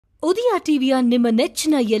ಉದಯ ಟಿವಿಯ ನಿಮ್ಮ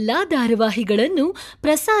ನೆಚ್ಚಿನ ಎಲ್ಲಾ ಧಾರಾವಾಹಿಗಳನ್ನು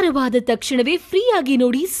ಪ್ರಸಾರವಾದ ತಕ್ಷಣವೇ ಫ್ರೀಯಾಗಿ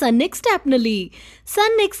ನೋಡಿ ಸನ್ ನೆಕ್ಸ್ಟ್ ಆಪ್ನಲ್ಲಿ.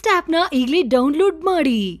 ಸನ್ ನೆಕ್ಸ್ಟ್ ಆಪ್ನ ಈಗಲೇ ಡೌನ್ಲೋಡ್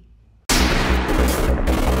ಮಾಡಿ.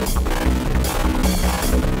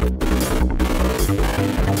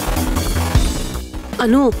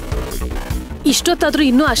 ಅನು, ಇಷ್ಟೊತ್ತಾದ್ರೂ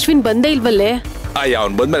ಇನ್ನೂ ಅಶ್ವಿನ್ ಬಂದೇ ಇಲ್ವಲ್ಲೇ?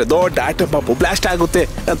 ಅವನ್ ಬಂದ್ಮೇಲೆ ದೊಡ್ಡ ಆಟಮ್ ಬಾಂಬ್ ಬ್ಲಾಸ್ಟ್ ಆಗುತ್ತೆ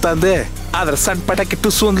ಅಂತ ಅಂದೆ. ಆದ್ರೆ ಸಣ್ಣ ಪಟಾಕಿ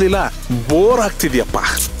ಟುಸ್ಸು ಅನ್ಲಿಲ್ಲ. ಬೋರ್ ಆಗ್ತಿದ್ಯಪ್ಪ.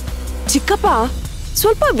 ಚಿಕ್ಕಪ್ಪ,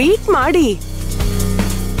 ಸ್ವಲ್ಪ ವೇಟ್ ಮಾಡಿ,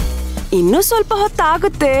 ಇನ್ನೂ ಸ್ವಲ್ಪ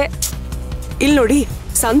ಹೊತ್ತಾಗುತ್ತೆ. ಇಲ್ಲಿ ನೋಡಿ,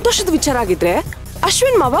 ಸಂತೋಷದ ವಿಚಾರ ಆಗಿದ್ರೆ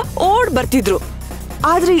ಅಶ್ವಿನ್ ಮಾವ ಓಡ್ ಬರ್ತಿದ್ರು.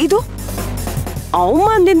 ಆದ್ರೆ ಇದು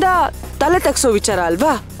ಅವಮಾನದಿಂದ ತಲೆ ತೆಗ್ಸೋ ವಿಚಾರ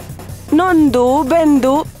ಅಲ್ವಾ? ನೊಂದು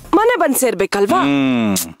ಬೆಂದು ಮನೆ ಬಂದ್ ಸೇರ್ಬೇಕಲ್ವಾ?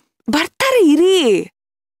 ಬರ್ತಾರೆ, ಇರಿ.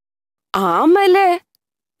 ಆಮೇಲೆ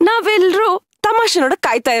ನಾವೆಲ್ರೂ ತಮಾಷೆ ನೋಡಕ್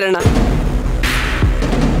ಕಾಯ್ತಾ ಇರೋಣ.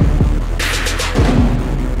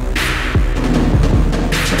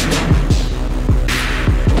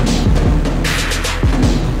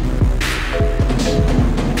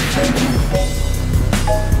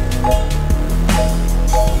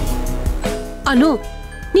 ಅನು,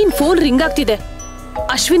 ನೀನ್ ಫೋನ್ ರಿಂಗ್ ಆಗ್ತಿದೆ.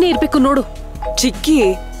 ಅಶ್ವಿನೇ ಇರ್ಬೇಕು ನೋಡು. ಚಿಕ್ಕಿ,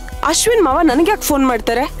 ಅಶ್ವಿನ್ ಮಾವ ನನಗೆ ಯಾಕೆ ಫೋನ್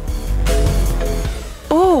ಮಾಡ್ತಾರೆ?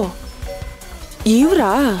 ಓ,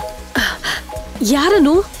 ಇವ್ರಾ?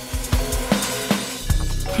 ಯಾರನು?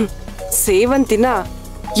 ಸೇವಂತಿನ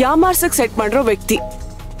ಯಾಮಾರ್ಸಕ್ ಸೆಟ್ ಮಾಡಿರೋ ವ್ಯಕ್ತಿ.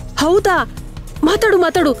 ಹೌದಾ? ಮಾತಾಡು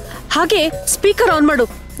ಮಾತಾಡು. ಹಾಗೆ ಸ್ಪೀಕರ್ ಆನ್ ಮಾಡು,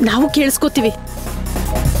 ನಾವು ಕೇಳಿಸ್ಕೋತೀವಿ.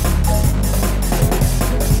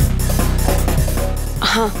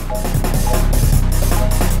 ಹಾ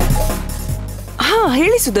ಹಾ,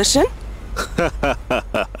 ಹೇಳಿ ಸುದರ್ಶನ್.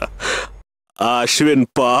 ಅಶ್ವಿನ್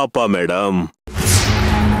ಪಾಪ ಮೇಡಮ್.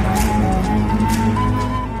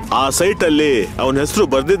 ಆ ಸೈಟ್ ಅಲ್ಲಿ ಅವನ ಹೆಸರು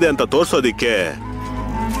ಬರ್ದಿದೆ ಅಂತ ತೋರ್ಸೋದಿಕ್ಕೆ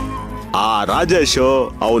ಆ ರಾಜೇಶ್,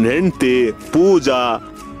 ಅವನ ಹೆಂಡತಿ ಪೂಜಾ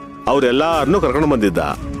ಅವರೆಲ್ಲಾರನ್ನು ಕರ್ಕೊಂಡು ಬಂದಿದ್ದ.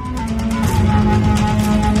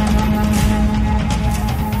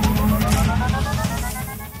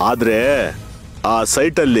 ಆದ್ರೆ ಆ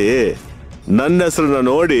ಸೈಟ್ ಅಲ್ಲಿ ನನ್ನ ಹೆಸರನ್ನ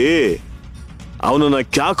ನೋಡಿ ಅವನನ್ನ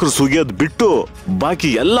ಕ್ಯಾಕ್ರು ಸುಗಿಯೋದ್ ಬಿಟ್ಟು ಬಾಕಿ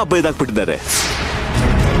ಎಲ್ಲ ಬೈದಾಕ್ಬಿಟ್ಟಿದ್ದಾರೆ.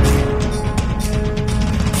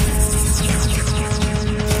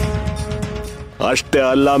 ಅಷ್ಟೇ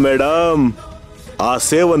ಅಲ್ಲ ಮೇಡಮ್, ಆ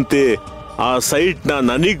ಸೇವಂತಿ ಆ ಸೈಟ್ ನ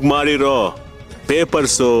ನನಗ್ ಮಾಡಿರೋ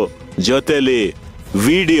ಪೇಪರ್ಸು ಜೊತೆಲಿ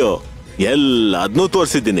ವಿಡಿಯೋ ಎಲ್ಲದನ್ನೂ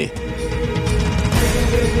ತೋರಿಸಿದ್ದೀನಿ.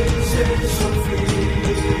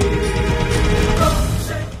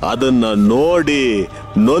 ಅದನ್ನ ನೋಡಿ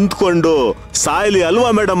ನೊಂದ್ಕೊಂಡು ಸಾಯ್ಲಿ ಅಲ್ವಾ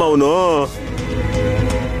ಮೇಡಮ್ ಅವನು?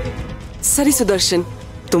 ಸರಿ ಸುದರ್ಶನ್,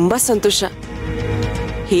 ತುಂಬಾ ಸಂತೋಷ.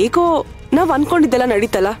 ಹೇಗೋ ನಾವ್ ಅನ್ಕೊಂಡಿದ್ದೆಲ್ಲ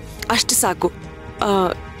ನಡೀತಲ್ಲ, ಅಷ್ಟು ಸಾಕು.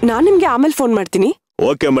 ನಾನ್ ನಿಮ್ಗೆ ಆಮೇಲೆ ಫೋನ್ ಮಾಡ್ತೀನಿ.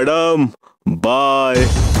 ಓಕೆ ಮೇಡಮ್, ಬಾಯ್.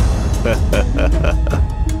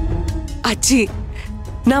 ಅಜ್ಜಿ,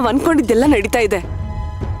 ನಾವ್ ಅನ್ಕೊಂಡಿದ್ದೆಲ್ಲ ನಡೀತಾ ಇದೆ.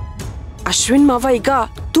 ಅಶ್ವಿನ್ ಮಾವ ಈಗ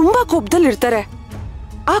ತುಂಬಾ ಕೋಪದಲ್ಲಿ ಇರ್ತಾರೆ.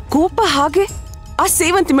 ಆ ಕೋಪ ಹಾಗೆ ಆ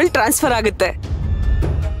ಸೇವಂತಿ ಮೇಲೆ ಟ್ರಾನ್ಸ್ಫರ್ ಆಗುತ್ತೆ.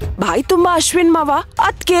 ಬಾಯಿ ತುಂಬಾ ಅಶ್ವಿನ್ ಮಾವ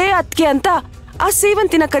ಅದ್ಕೆ ಅದ್ಕೆ ಅಂತ ಆ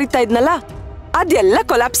ಸೇವಂತಿನ ಕರಿತಾ ಇದ್ನಲ್ಲ, ಅದೆಲ್ಲ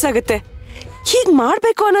ಕೊಲಾಪ್ಸ್ ಆಗುತ್ತೆ. ಹೀಗ್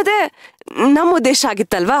ಮಾಡ್ಬೇಕು ಅನ್ನೋದೇ ನಮ್ಮ ಉದ್ದೇಶ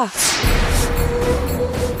ಆಗಿತ್ತಲ್ವಾ?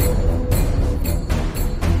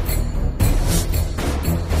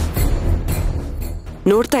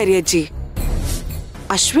 ನೋಡ್ತಾ ಇರಿ ಅಜ್ಜಿ,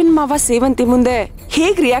 ಅಶ್ವಿನ್ ಮಾವ ಸೇವಂತಿ ಮುಂದೆ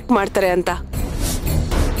ಹೇಗ್ ರಿಯಾಕ್ಟ್ ಮಾಡ್ತಾರೆ ಅಂತ.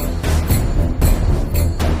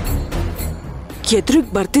 ಎದುರಿಗೆ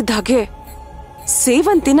ಬರ್ತಿದ್ದ ಹಾಗೆ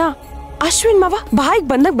ಸೇವಂತಿನ ಅಶ್ವಿನ್ ಮಾವ ಬಾಯಿಗೆ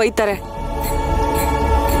ಬಂದಾಗ ಬೈತಾರೆ.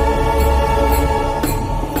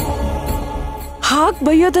 ಹಾಗ್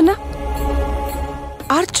ಬೈಯೋದನ್ನ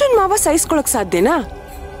ಅರ್ಜುನ್ ಮಾವ ಸಹಿಸ್ಕೊಳಕ್ ಸಾಧ್ಯನಾ?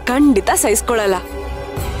 ಖಂಡಿತ ಸಹಿಸ್ಕೊಳಲ್ಲ.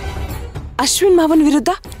 ಅಶ್ವಿನ್ ಮಾವನ್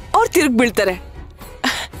ವಿರುದ್ಧ ಅವ್ರು ತಿರುಗ್ ಬೀಳ್ತಾರೆ.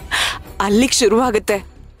 ಅಲ್ಲಿಗೆ ಶುರುವಾಗುತ್ತೆ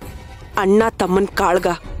ಅಣ್ಣ ತಮ್ಮನ್ ಕಾಳ್ಗ.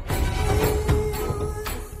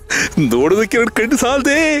 ನೋಡೋದಕ್ಕೆ ಕಣ್ಣು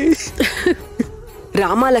ಸಾಲದೆ.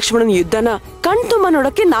 ರಾಮ ಲಕ್ಷ್ಮಣನ ಯುದ್ಧನ ಕಣ್ ತುಂಬ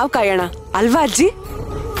ನೋಡಕ್ಕೆ ನಾವ್ ಕಾಯೋಣ ಅಲ್ವಾ ಅಜ್ಜಿ?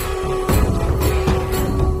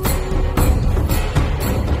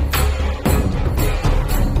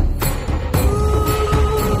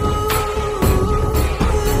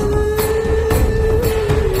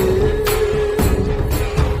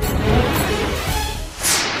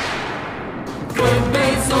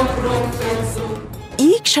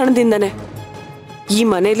 ಈ ಕ್ಷಣದಿಂದನೇ ಈ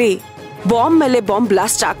ಮನೇಲಿ ಬಾಂಬ್ ಮೇಲೆ ಬಾಂಬ್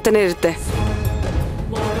ಬ್ಲಾಸ್ಟ್ ಆಗ್ತಾನೆ ಇರುತ್ತೆ.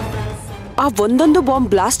 ಆ ಒಂದೊಂದು ಬಾಂಬ್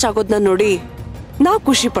ಬ್ಲಾಸ್ಟ್ ಆಗೋದನ್ನ ನೋಡಿ ನಾವು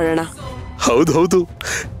ಖುಷಿ ಪಡೋಣ. ಹೌದು ಹೌದು,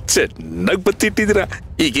 ಚೆನ್ನಾಗಿ ಬತ್ತಿಟ್ಟಿದ್ದೀರಾ.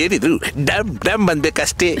 ಈಗೇನಿದ್ರು ಡ್ಯಾಮ್ ಡ್ಯಾಮ್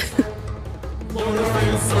ಬಂದ್ಬೇಕಷ್ಟೇ.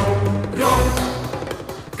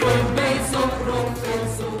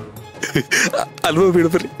 ಅಲ್ವಾ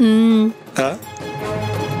ಬಿಡಬ್ರಿ?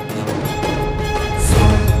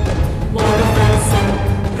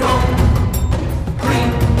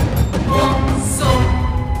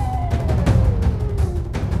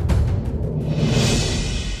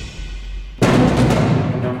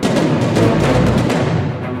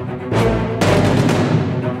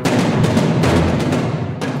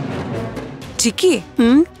 ಚಿಕ್ಕಿ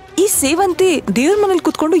ಈ ಸೇವಂತಿ ದೇವ್ರ ಮನೇಲಿ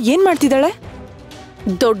ಕುತ್ಕೊಂಡು ಏನ್ ಮಾಡ್ತಿದ್ದಾಳೆ?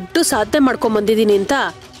 ದೊಡ್ಡ ಸಾಧನೆ ಮಾಡ್ಕೊಂಡ್ ಬಂದಿದ್ದೀನಿ ಅಂತ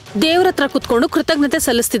ದೇವ್ರ ಹತ್ರ ಕುತ್ಕೊಂಡು ಕೃತಜ್ಞತೆ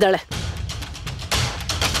ಸಲ್ಲಿಸ್ತಿದ್ದಾಳೆ.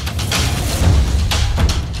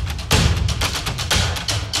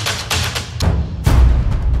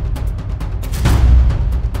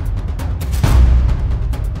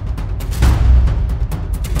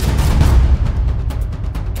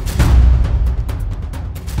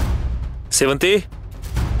 ಸೇವಂತಿ,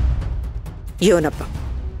 ಯೋನಪ್ಪ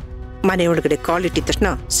ಮನೆ ಒಳಗಡೆ ಕಾಲ್ ಇಟ್ಟಿದ ತಕ್ಷಣ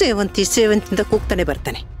ಸೇವಂತಿ ಸೇವಂತಿ ಅಂತ ಕೂಗ್ತಾನೆ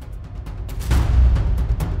ಬರ್ತಾನೆ.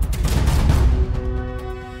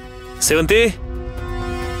 ಸೇವಂತಿ,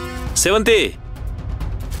 ಸೇವಂತಿ,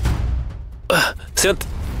 ಸೇವಂತಿ.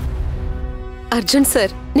 ಅರ್ಜುನ್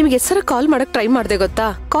ಸರ್, ನಿಮ್ಗೆ ಎಷ್ಟರ ಕಾಲ್ ಮಾಡಕ್ ಟ್ರೈ ಮಾಡ್ದೆ ಗೊತ್ತಾ?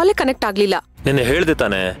 ಕಾಲೇ ಕನೆಕ್ಟ್ ಆಗ್ಲಿಲ್ಲ. ನಿನ್ನೆ ಹೇಳ್ದೆ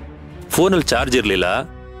ತಾನೆ, ಫೋನಲ್ಲಿ ಚಾರ್ಜ್ ಇರ್ಲಿಲ್ಲ,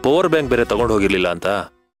 ಪವರ್ ಬ್ಯಾಂಕ್ ಬೇರೆ ತಗೊಂಡು ಹೋಗಿರ್ಲಿಲ್ಲ ಅಂತ.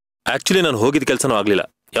 ಆಕ್ಚುಲಿ ನಾನು ಹೋಗಿದ ಕೆಲಸನೂ ಆಗ್ಲಿಲ್ಲ,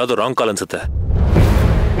 ಯಾವ್ದೋ ರಾಂಗ್ ಕಾಲ್ ಅನ್ಸುತ್ತೆ.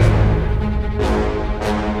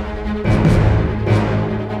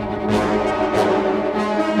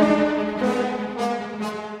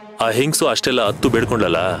 ಆ ಹಿಂಗ್ಸು ಅಷ್ಟೆಲ್ಲ ಹತ್ತು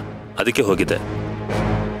ಬೇಡ್ಕೊಂಡಲ್ಲ, ಅದಕ್ಕೆ ಹೋಗಿದ್ದೆ.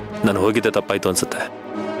 ನಾನು ಹೋಗಿದ್ದೆ ತಪ್ಪಾಯ್ತು ಅನ್ಸುತ್ತೆ.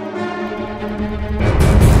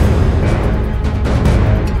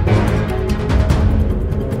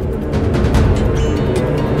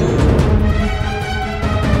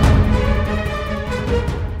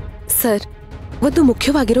 ಸರ್, ಒಂದು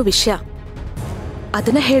ಮುಖ್ಯವಾಗಿರೋ ವಿಷಯ,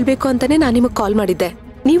 ಅದನ್ನ ಹೇಳ್ಬೇಕು ಅಂತಾನೆ ನಾನು ನಿಮಗೆ ಕಾಲ್ ಮಾಡಿದ್ದೆ.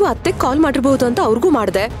 ನೀವು ಅತ್ತೆ ಕಾಲ್ ಮಾಡಿರ್ಬಹುದು ಅಂತ ಅವ್ರಿಗೂ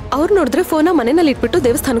ಮಾಡಿದೆ. ಅವ್ರು ನೋಡಿದ್ರೆ ಫೋನ ಮನೆಯಲ್ಲಿ ಇಟ್ಬಿಟ್ಟು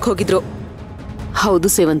ದೇವಸ್ಥಾನಕ್ಕೆ ಹೋಗಿದ್ರು. ಹೌದು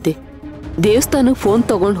ಸೇವಂತಿ, ದೇವಸ್ಥಾನಕ್ಕೆ ಫೋನ್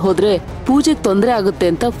ತಗೊಂಡ್ ಹೋದ್ರೆ ಪೂಜೆಗೆ ತೊಂದರೆ ಆಗುತ್ತೆ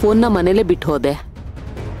ಅಂತ ಫೋನ್ನ ಮನೇಲೆ ಬಿಟ್ಟು ಹೋದೆ.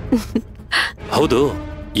 ಹೌದು,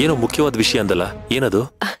 ಏನೋ ಮುಖ್ಯವಾದ ವಿಷಯ ಅಂದಲ್ಲ, ಏನದು?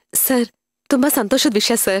 ಸರ್, ತುಂಬಾ ಸಂತೋಷದ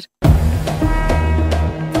ವಿಷಯ ಸರ್.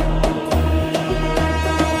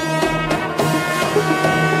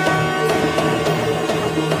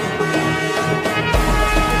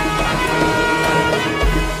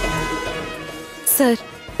 ಸರ್,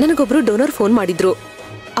 ನನಗೊಬ್ರು ಡೋನರ್ ಫೋನ್ ಮಾಡಿದ್ರು.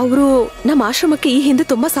 ಅವರು ನಮ್ಮ ಆಶ್ರಮಕ್ಕೆ ಈ ಹಿಂದೆ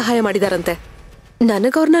ತುಂಬಾ ಸಹಾಯ ಮಾಡಿದಾರಂತೆ.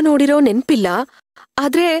 ನನಗವ್ರನ್ನ ನೋಡಿರೋ ನೆನ್ಪಿಲ್ಲ,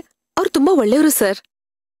 ಆದ್ರೆ ಅವ್ರು ತುಂಬಾ ಒಳ್ಳೆಯವರು ಸರ್.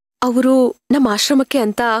 ಅವರು ನಮ್ಮ ಆಶ್ರಮಕ್ಕೆ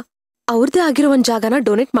ಅಂತ ಅವ್ರದೇ ಆಗಿರೋ ಒಂದ್ ಜಾಗನ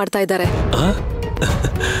ಡೊನೇಟ್ ಮಾಡ್ತಾ ಇದ್ದಾರೆ.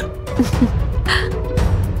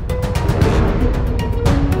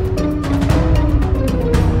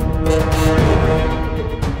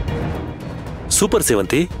 ಸೂಪರ್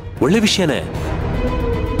ಸೇವಂತಿ, ಒಳ್ಳೆ ವಿಷಯನೇ.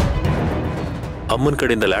 ಅಮ್ಮನ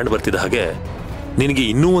ಕಡೆಯಿಂದ ಲ್ಯಾಂಡ್ ಬರ್ತಿದ್ದ ಹಾಗೆ ನಿನಗೆ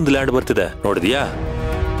ಇನ್ನೂ ಒಂದು ಲ್ಯಾಂಡ್ ಬರ್ತಿದೆ, ನೋಡಿದ್ಯಾ?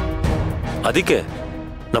 ಅದಕ್ಕೆ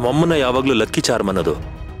ನಮ್ಮ ಅಮ್ಮನ ಯಾವಾಗ್ಲೂ ಲಕ್ಕಿ ಚಾರ್ಮ್ ಅನ್ನೋದು.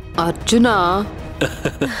 ಅರ್ಜುನ,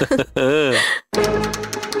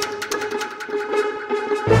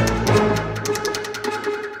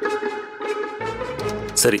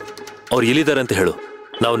 ಸರಿ, ಅವ್ರು ಎಲ್ಲಿದ್ದಾರೆ ಅಂತ ಹೇಳು.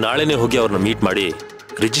 ನಾವು ನಾಳೆನೆ ಹೋಗಿ ಅವ್ರನ್ನ ಮೀಟ್ ಮಾಡಿ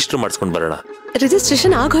ರಿಜಿಸ್ಟರ್ ಮಾಡಿಸ್ಕೊಂಡು ಬರೋಣ.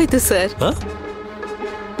 ರಿಜಿಸ್ಟ್ರೇಷನ್ ಆಗೋಯ್ತು ಸರ್.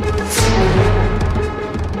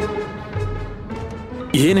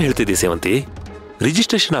 ಏನ್ ಹೇಳ್ತಿದ್ದಿ ಸೇವಂತಿ?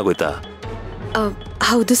 ರಿಜಿಸ್ಟ್ರೇಷನ್ ಆಗೋಯ್ತಾ?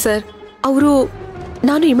 ಹೌದು ಸರ್. ಅವರು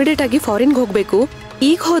ನಾನು ಇಮಿಡಿಯೇಟ್ ಆಗಿ ಫಾರಿನ್ಗೆ ಹೋಗ್ಬೇಕು,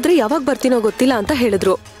 ಈಗ ಹೋದ್ರೆ ಯಾವಾಗ ಬರ್ತೀನೋ ಗೊತ್ತಿಲ್ಲ ಅಂತ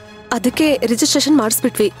ಹೇಳಿದ್ರು. ಅದಕ್ಕೆ ರಿಜಿಸ್ಟ್ರೇಷನ್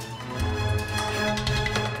ಮಾಡಿಸ್ಬಿಟ್ವಿ.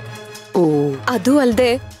 ಓ, ಅದು ಅಲ್ದೆ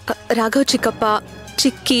ರಾಘವ್ ಚಿಕ್ಕಪ್ಪ,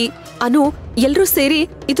 ಚಿಕ್ಕಿ, ಅನು ಎಲ್ರೂ ಸೇರಿ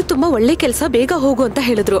ಇದು ತುಂಬಾ ಒಳ್ಳೆ ಕೆಲಸ, ಬೇಗ ಹೋಗು ಅಂತ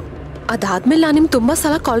ಹೇಳಿದ್ರು. ಅದಾದ್ಮೇಲೆ ನಾನು ನಿಮ್ಗೆ ತುಂಬಾ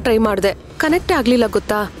ಸಲ ಕಾಲ್ ಟ್ರೈ ಮಾಡಿದೆ, ಕನೆಕ್ಟ್ ಆಗ್ಲಿಲ್ಲ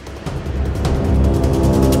ಗೊತ್ತಾ?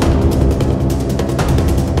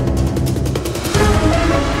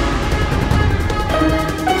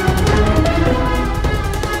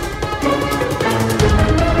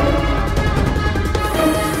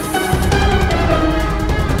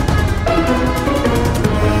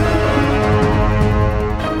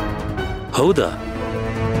 ಹೌದಾ?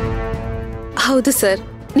 ಹೌದು ಸರ್.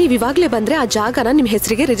 ನೀವ್ ಇವಾಗ್ಲೇ ಬಂದ್ರೆ ಆ ಜಾಗನ ನಿಮ್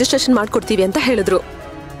ಹೆಸರಿಗೆ ರಿಜಿಸ್ಟ್ರೇಷನ್ ಮಾಡ್ಕೊಡ್ತೀವಿ ಅಂತ ಹೇಳಿದ್ರು.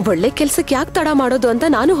 ಒಳ್ಳೆ ಕೆಲ್ಸಕ್ಕೆ ಯಾಕೆ ತಡ ಮಾಡೋದು ಅಂತ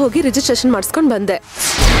ನಾನು ಹೋಗಿ ರಿಜಿಸ್ಟ್ರೇಷನ್ ಮಾಡಿಸ್ಕೊಂಡ್ ಬಂದೆ.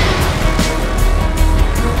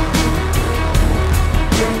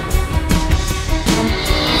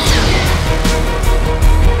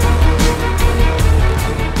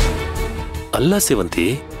 ಅಲ್ಲ ಸೇವಂತಿ,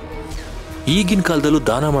 ಈಗಿನ ಕಾಲದಲ್ಲೂ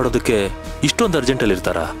ದಾನ ಮಾಡೋದಕ್ಕೆ ಇಷ್ಟೊಂದು ಅರ್ಜೆಂಟಲ್ಲಿ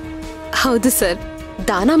ಇರ್ತಾರಾ? ಹೌದು ಸರ್.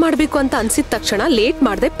 ದಾನ ಮಾಡ್ಬೇಕು ಅಂತ ಅನ್ಸಿದ ತಕ್ಷಣ ಲೇಟ್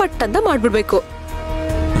ಮಾಡ್ದೆ ಪಟ್ ಅಂತ ಮಾಡ್ಬಿಡ್ಬೇಕು.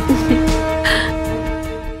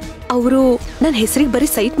 ಅವರು ನನ್ನ ಹೆಸರಿಗೆ ಬರೀ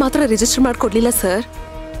ಸೈಟ್ ಮಾತ್ರ ರಿಜಿಸ್ಟರ್ ಮಾಡ್ಕೊಡ್ಲಿಲ್ಲ ಸರ್,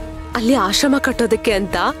 ಅಲ್ಲಿ ಆಶ್ರಮ ಕಟ್ಟೋದಕ್ಕೆ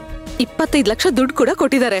ಅಂತ 25 ಲಕ್ಷ ದುಡ್ಡು ಕೂಡ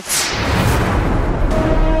ಕೊಟ್ಟಿದ್ದಾರೆ.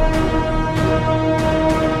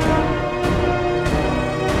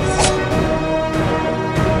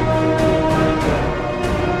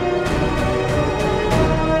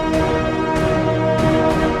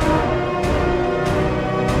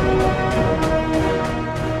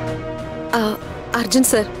 ಅರ್ಜುನ್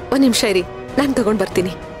ಸರ್, ಒಂದ್ ನಿಮಿಷ ಇರಿ, ನಾನು ತಗೊಂಡ್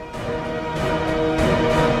ಬರ್ತೀನಿ.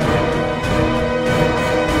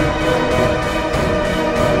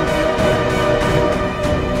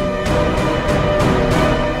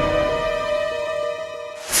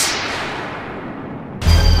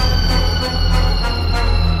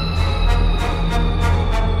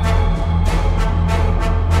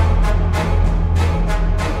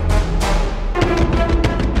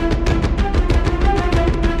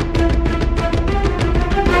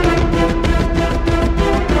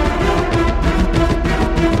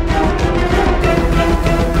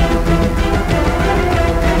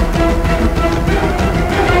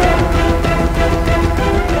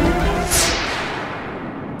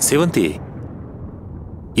 ಸೇವಂತಿ,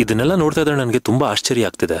 ಇದನ್ನೆಲ್ಲ ನೋಡ್ತಾ ಇದ್ರೆ ನನಗೆ ತುಂಬಾ ಆಶ್ಚರ್ಯ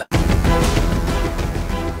ಆಗ್ತಿದೆ.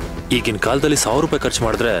 ಈಗಿನ ಕಾಲದಲ್ಲಿ 1000 ರೂಪಾಯಿ ಖರ್ಚು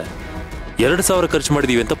ಮಾಡಿದ್ರೆ 2000 ಖರ್ಚು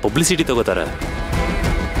ಮಾಡಿದೀವಿ ಅಂತ ಪಬ್ಲಿಸಿಟಿ ತಗೋತಾರೆ.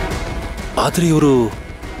 ಆದ್ರೆ ಇವರು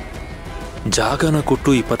ಜಾಗನ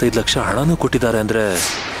ಕೊಟ್ಟು 25 ಲಕ್ಷ ಹಣನೂ ಕೊಟ್ಟಿದ್ದಾರೆ ಅಂದ್ರೆ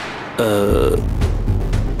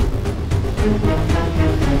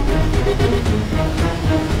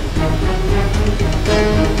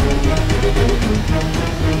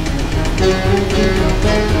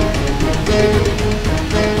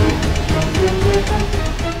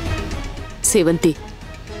ಸೇವಂತಿ,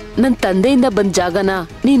 ನನ್ ತಂದೆಯಿಂದ ಬಂದ ಜಾಗನ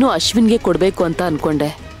ನೀನು ಅಶ್ವಿನ್ಗೆ ಕೊಡ್ಬೇಕು ಅಂತ ಅನ್ಕೊಂಡೆ.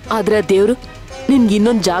 ಆದ್ರೆ ದೇವ್ರು ನಿನ್ಗೆ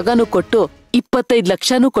ಇನ್ನೊಂದ್ ಜಾಗನೂ ಕೊಟ್ಟು 25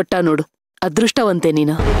 ಲಕ್ಷನೂ ಕೊಟ್ಟ ನೋಡು. ಅದೃಷ್ಟವಂತೆ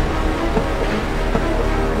ನೀನು.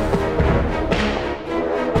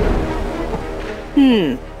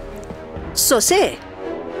 ಸೊಸೆ,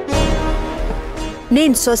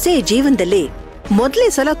 ನೀನ್ ಸೊಸೆ ಜೀವನದಲ್ಲಿ ಮೊದಲೇ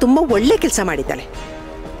ಸಲ ತುಂಬಾ ಒಳ್ಳೆ ಕೆಲಸ ಮಾಡಿದ್ದಾಳೆ.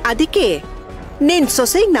 ಅದಕ್ಕೆ ನೀನ್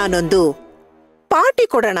ಸೊಸೆಗೆ ನಾನೊಂದು ಪಾರ್ಟಿ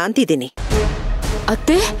ಕೊಡೋಣ ಅಂತಿದ್ದೀನಿ.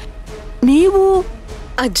 ಅತ್ತೆ, ನೀವು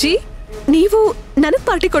ಅಜ್ಜಿ, ನೀವು ನನಗ್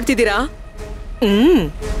ಪಾರ್ಟಿ ಕೊಡ್ತಿದ್ದೀರಾ?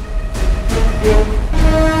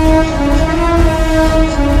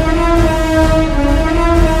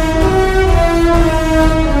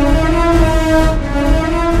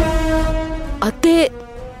 ಅತ್ತೆ,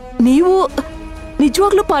 ನೀವು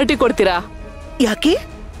ನಿಜವಾಗ್ಲೂ ಪಾರ್ಟಿ ಕೊಡ್ತೀರಾ? ಯಾಕೆ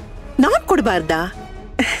ನಾನ್ ಕೊಡ್ಬಾರ್ದಾ?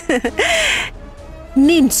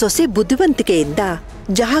 ನೀನ್ ಸೊಸೆ ಬುದ್ಧಿವಂತಿಕೆಯಿಂದ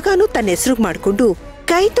ಜಾಗನೂ ತನ್ನ ಹೆಸರು ಮಾಡ್ಕೊಂಡು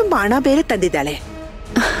ಕೈ ತುಂಬ ಹಣ ಬೇರೆ ತಂದಿದ್ದಾಳೆ.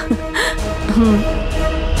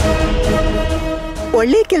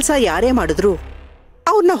 ಒಳ್ಳೆ ಕೆಲಸ ಯಾರೇ ಮಾಡಿದ್ರು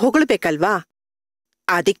ಅವ್ರನ್ನ ಹೊಗಳ್ಬೇಕಲ್ವಾ?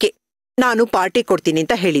 ಅದಕ್ಕೆ ನಾನು ಪಾರ್ಟಿ ಕೊಡ್ತೀನಿ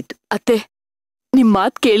ಅಂತ ಹೇಳಿದ್ದು. ಅತ್ತೆ, ನಿಮ್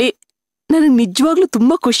ಮಾತ್ ಕೇಳಿ ನನಗ್ ನಿಜವಾಗ್ಲೂ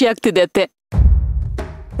ತುಂಬಾ ಖುಷಿ ಆಗ್ತಿದೆ ಅತ್ತೆ.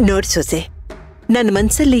 ನೋಡ್ ಸೊಸೆ, ನನ್ನ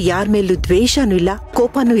ಮನ್ಸಲ್ಲಿ ಯಾರ ಮೇಲೂ ದ್ವೇಷನೂ ಇಲ್ಲ,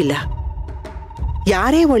 ಕೋಪನೂ ಇಲ್ಲ.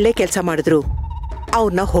 ಯಾರೇ ಒಳ್ಳೆ ಕೆಲಸ ಮಾಡಿದ್ರು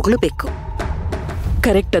ಅವ್ರನ್ನ ಹೊಗಳಬೇಕು.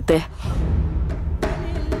 ಕರೆಕ್ಟ್ ಅತ್ತೆ.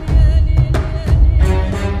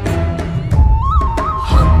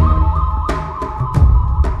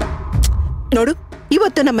 ನೋಡು,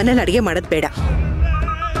 ಇವತ್ತು ನಮ್ಮ ಮನೇಲಿ ಅಡಿಗೆ ಮಾಡೋದ್ ಬೇಡ.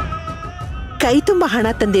 ಕೈ ತುಂಬ ಹಣ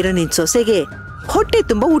ತಂದಿರೋ ನಿನ್ ಸೊಸೆಗೆ ಹೊಟ್ಟೆ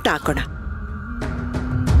ತುಂಬ ಊಟ ಹಾಕೋಣ.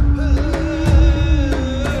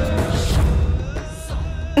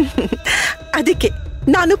 ಅದಕ್ಕೆ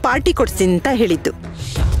ನಾನು ಪಾರ್ಟಿ ಕೊಡ್ತೀನಿ ಅಂತ ಹೇಳಿದ್ದು.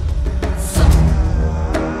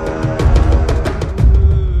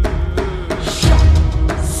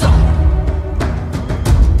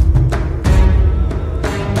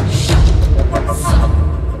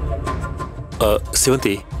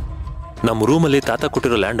 ಸೇವಂತಿ, ನಮ್ಮ ರೂಮಲ್ಲಿ ತಾತ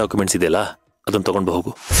ಕೊಟ್ಟಿರೋ ಲ್ಯಾಂಡ್ ಡಾಕ್ಯುಮೆಂಟ್ಸ್ ಇದೆಯಲ್ಲ, ಅದನ್ನು ತಗೊಂಡು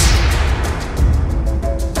ಹೋಗು.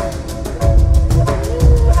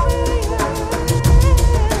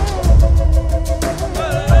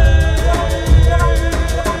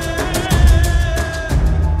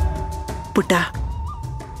 ಪುಟ್ಟ,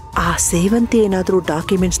 ಆ ಸೇವಂತಿ ಏನಾದ್ರೂ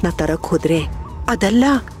ಡಾಕ್ಯುಮೆಂಟ್ಸ್ನ ತರಕ್ ಹೋದ್ರೆ ಅದೆಲ್ಲ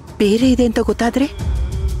ಬೇರೆ ಇದೆ ಅಂತ ಗೊತ್ತಾದ್ರೆ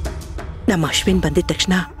ನಮ್ಮ ಅಶ್ವಿನ್ ಬಂದಿದ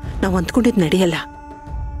ತಕ್ಷಣ ನಾವು ಅಂದ್ಕೊಂಡಿದ್ ನಡೆಯಲ್ಲ.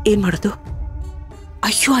 ಏನ್ ಮಾಡೋದು?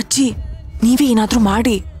 ಅಯ್ಯೋ ಅಜ್ಜಿ, ನೀವೇ ಏನಾದ್ರೂ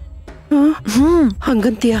ಮಾಡಿ.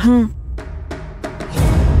 ಹಂಗಂತೀಯ?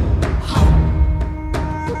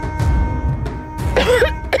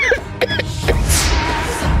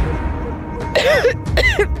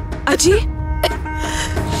 ಅಜ್ಜಿ,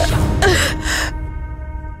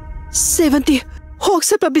 ಸೇವಂತಿ, ಹೋಗ್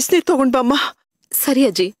ಸ್ವಲ್ಪ ಬಿಸಿನೀರು ತಗೊಂಡ್ ಬಮ್ಮ. ಸರಿ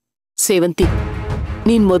ಅಜ್ಜಿ. ಸೇವಂತಿ,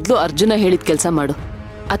 ನೀನ್ ಮೊದ್ಲು ಅರ್ಜುನ ಹೇಳಿದ ಕೆಲ್ಸ ಮಾಡು.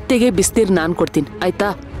 ಅತ್ತೆಗೆ ಬಿಸ್ನೀರ್ ನಾನ್ ಕೊಡ್ತೀನಿ, ಆಯ್ತಾ?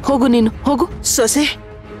 ಹೋಗು, ನೀನು ಹೋಗು. ಸೊಸೆ,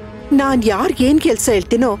 ನಾನ್ ಯಾರ್ಗೇನ್ ಕೆಲ್ಸ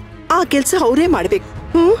ಹೇಳ್ತೀನೋ ಆ ಕೆಲ್ಸ ಅವರೇ ಮಾಡ್ಬೇಕು.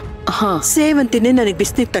 ಸೇವಂತಿನೇ ನನಗ್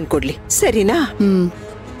ಬಿಸ್ನೀರ್ ತಂದ್ಕೊಡ್ಲಿ, ಸರಿನಾ?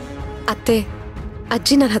 ಅತ್ತೆ,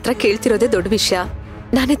 ಅಜ್ಜಿ ನನ್ನ ಹತ್ರ ಕೇಳ್ತಿರೋದೇ ದೊಡ್ಡ ವಿಷಯ.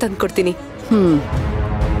 ನಾನೇ ತಂದ್ಕೊಡ್ತೀನಿ.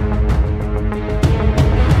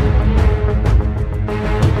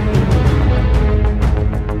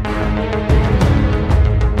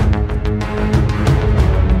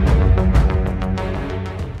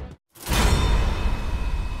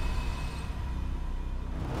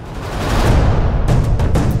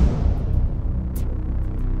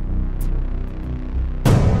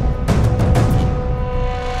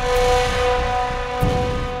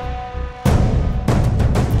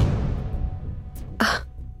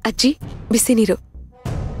 ಅಜ್ಜಿ, ಬಿಸಿ ನೀರು.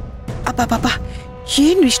 ಅಪ್ಪ ಪಾಪ,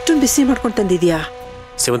 ಏನು ಇಷ್ಟೊಂದು ಬಿಸಿ ಮಾಡ್ಕೊಂಡು ತಂದಿದ್ಯಾ?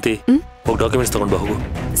 ಸೇವಂತಿ, ಹೋಗಿ ಡಾಕ್ಯುಮೆಂಟ್ಸ್ ತಗೊಂಡು ಹೋಗು.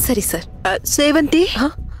 ಸರಿ ಸರ್. ಸೇವಂತಿ,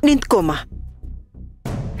 ನಿಂತ್ಕೋಮ್ಮ.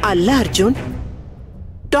 ಅಲ್ಲ ಅರ್ಜುನ್,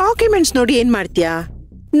 ಡಾಕ್ಯುಮೆಂಟ್ಸ್ ನೋಡಿ ಏನ್ ಮಾಡ್ತೀಯಾ?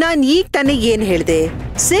 ನಾನ್ ಈಗ ತಾನೇ ಏನ್ ಹೇಳ್ದೆ,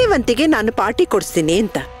 ಸೇವಂತಿಗೆ ನಾನು ಪಾರ್ಟಿ ಕೊಡಿಸ್ತೀನಿ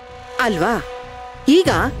ಅಂತ ಅಲ್ವಾ? ಈಗ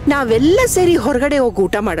ನಾವೆಲ್ಲ ಸೇರಿ ಹೊರಗಡೆ ಹೋಗಿ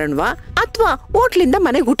ಊಟ ಮಾಡೋಣವಾ ಅಥವಾ ಹೋಟ್ಲಿಂದ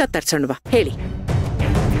ಮನೆಗೆ ಊಟ ತರ್ಸೋಣವಾ ಹೇಳಿ?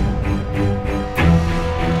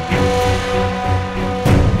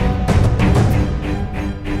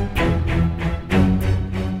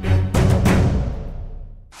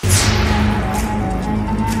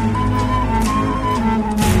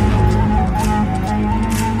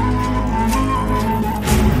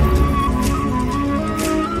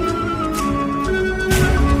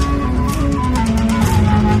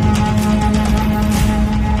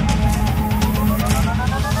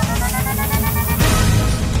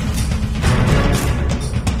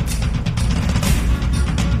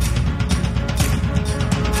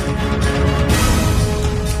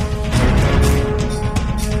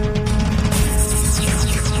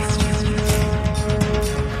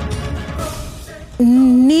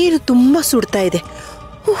 ತುಂಬಾ ಸುಡ್ತಾ ಇದೆ.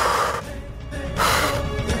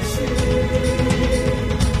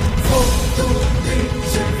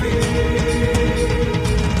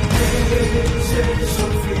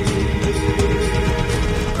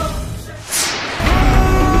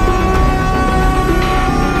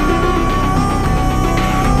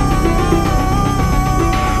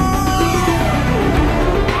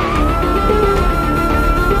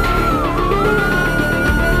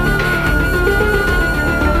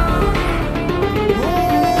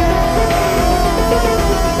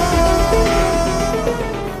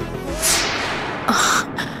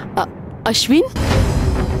 ಅಶ್ವಿನ್,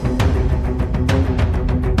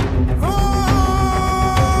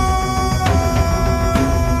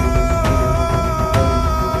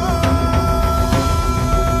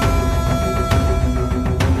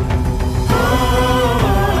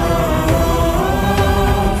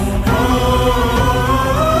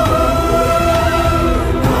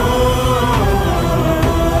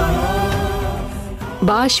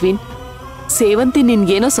 ಬಾ ಅಶ್ವಿನ್. ಸೇವಂತಿ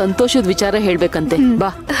ನಿನ್ಗೇನೋ ಸಂತೋಷದ ವಿಚಾರ ಹೇಳ್ಬೇಕಂತೆ,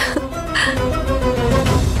 ಬಾ.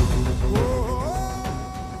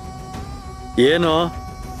 ಏನೋ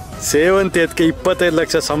ಸೇವಂತಿ ಅದಕ್ಕೆ 25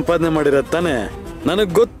 ಲಕ್ಷ ಸಂಪಾದನೆ ಮಾಡಿರೋದ್ ತಾನೆ,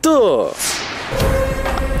 ನನಗ್ ಗೊತ್ತು.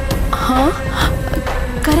 ಹಾ,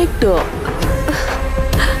 ಕರೆಕ್ಟು.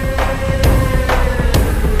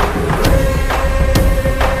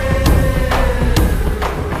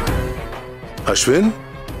 ಅಶ್ವಿನ್,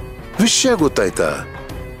 ವಿಷಯ ಗೊತ್ತಾಯ್ತಾ?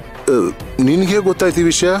 ನಿನ್ಗೆ ಗೊತ್ತಾಯ್ತು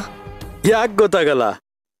ವಿಷಯ? ಯಾಕೆ ಗೊತ್ತಾಗಲ್ಲ?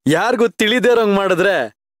 ಯಾರಿಗೂ ತಿಳಿದೇರಂಗ್ ಮಾಡಿದ್ರೆ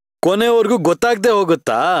ಕೊನೆವರೆಗೂ ಗೊತ್ತಾಗ್ದೆ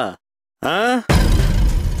ಹೋಗುತ್ತಾ?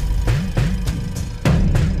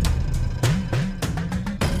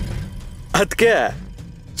 ಅದಕ್ಕೆ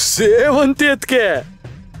ಸೇವಂತಿ ಅದಕ್ಕೆ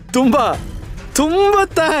ತುಂಬಾ ತುಂಬಾ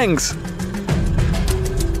ಥ್ಯಾಂಕ್ಸ್.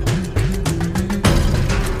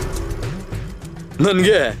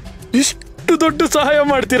 ನನ್ಗೆ ಇಷ್ಟು ದೊಡ್ಡ ಸಹಾಯ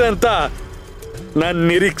ಮಾಡ್ತೀರಾ ಅಂತ ನಾನು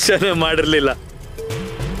ನಿರೀಕ್ಷಣೆ ಮಾಡಿರ್ಲಿಲ್ಲ.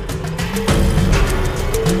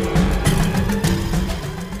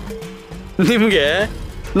 ನಿಮ್ಗೆ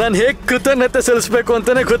ನಾನು ಹೇಗ್ ಕೃತಜ್ಞತೆ ಸಲ್ಲಿಸ್ಬೇಕು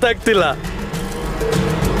ಅಂತಾನೆ ಗೊತ್ತಾಗ್ತಿಲ್ಲ.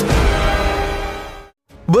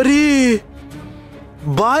 ಬರೀ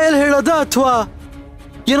ಬಾಯಲ್ಲಿ ಹೇಳೋದಾ ಅಥವಾ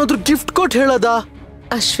ಏನಾದ್ರೂ ಗಿಫ್ಟ್ ಕೊಟ್ಟು ಹೇಳೋದಾ?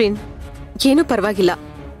 ಅಶ್ವಿನ್, ಏನು ಪರವಾಗಿಲ್ಲ.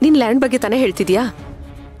 ನಿನ್ ಲ್ಯಾಂಡ್ ಬಗ್ಗೆ ತಾನೇ ಹೇಳ್ತಿದ್ಯಾ?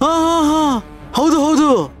 ಹಾ ಹಾ ಹಾ, ಹೌದು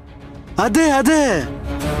ಹೌದು, ಅದೇ ಅದೇ.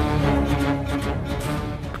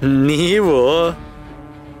 ನೀವು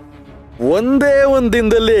ಒಂದೇ ಒಂದ್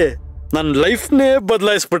ದಿನದಲ್ಲಿ ನನ್ನ ಲೈಫ್ನೇ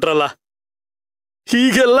ಬದಲಾಯಿಸ್ಬಿಟ್ರಲ್ಲ.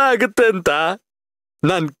 ಹೀಗೆಲ್ಲ ಆಗುತ್ತೆ ಅಂತ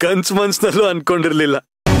ನಾನ್ ಮನ್ಸ್ನಲ್ಲೂ ಅನ್ಕೊಂಡಿರ್ಲಿಲ್ಲ.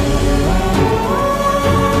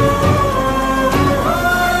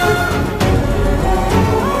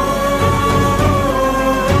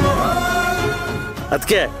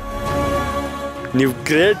 ಅದಕ್ಕೆ ನೀವು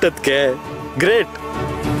ಗ್ರೇಟ್. ಅದಕ್ಕೆ ಗ್ರೇಟ್.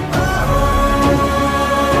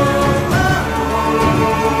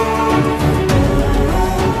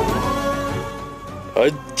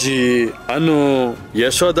 ಅಜ್ಜಿ, ಅನು,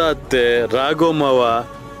 ಯಶೋಧ ಅತ್ತೆ, ರಾಘೋಮವ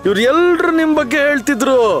ಇವ್ರು ಎಲ್ರು ನಿಮ್ ಬಗ್ಗೆ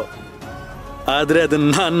ಹೇಳ್ತಿದ್ರು. ಆದ್ರೆ ಅದನ್ನ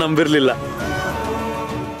ನಾನ್ ನಂಬಿರ್ಲಿಲ್ಲ.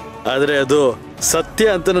 ಆದ್ರೆ ಅದು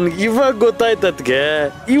ಸತ್ಯ ಅಂತ ನನ್ಗೆ ಇವಾಗ ಗೊತ್ತಾಯ್ತು. ಅದಕ್ಕೆ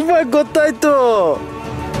ಇವಾಗ ಗೊತ್ತಾಯ್ತು.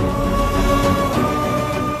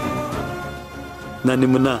 ನಾನು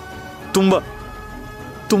ನಿಮ್ಮನ್ನ ತುಂಬಾ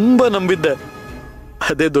ತುಂಬಾ ನಂಬಿದ್ದೆ.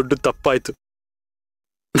 ಅದೇ ದೊಡ್ಡ ತಪ್ಪಾಯ್ತು.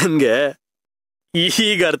 ನನ್ಗೆ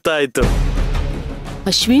ಈಗ ಅರ್ಥ ಆಯ್ತು.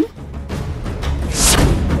 ಅಶ್ವಿನ್,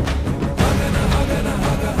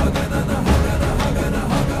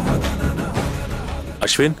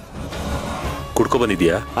 ಅಶ್ವಿನ್, ಕುಡ್ಕೊ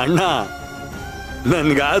ಬಂದಿದ್ಯಾ? ಅಣ್ಣ,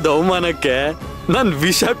 ನನ್ಗಾದ ಅವಮಾನಕ್ಕೆ ನಾನ್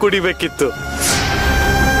ವಿಷ ಕುಡಿಬೇಕಿತ್ತು.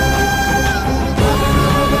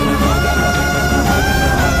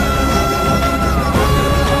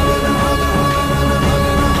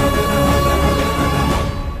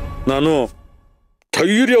 ನಾನು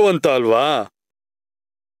ಧೈರ್ಯವಂತ ಅಲ್ವಾ?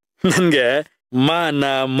 ನನ್ಗೆ ಮಾನ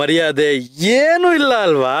ಮರ್ಯಾದೆ ಏನೂ ಇಲ್ಲ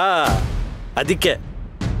ಅಲ್ವಾ? ಅದಕ್ಕೆ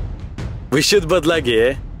ವಿಷಯದ ಬದಲಾಗಿ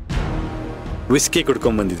ವಿಸ್ಕಿ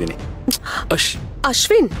ಕುಡ್ಕೊಂಡ್ ಬಂದಿದ್ದೀನಿ.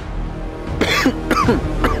 ಅಶ್ವಿನ್,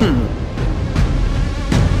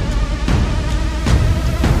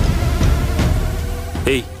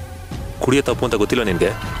 ಏಯ್, ಕುಡಿಯೋ ತಪ್ಪು ಅಂತ ಗೊತ್ತಿಲ್ಲ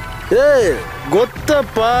ನಿನ್ಗೆ?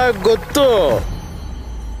 ಗೊತ್ತಪ್ಪ, ಗೊತ್ತು.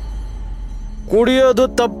 ಕುಡಿಯೋದು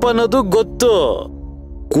ತಪ್ಪನ್ನೋದು ಗೊತ್ತು.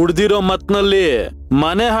 ಕುಡ್ದಿರೋ ಮತ್ನಲ್ಲಿ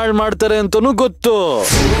ಮನೆ ಹಾಳು ಮಾಡ್ತಾರೆ ಅಂತನೂ ಗೊತ್ತು.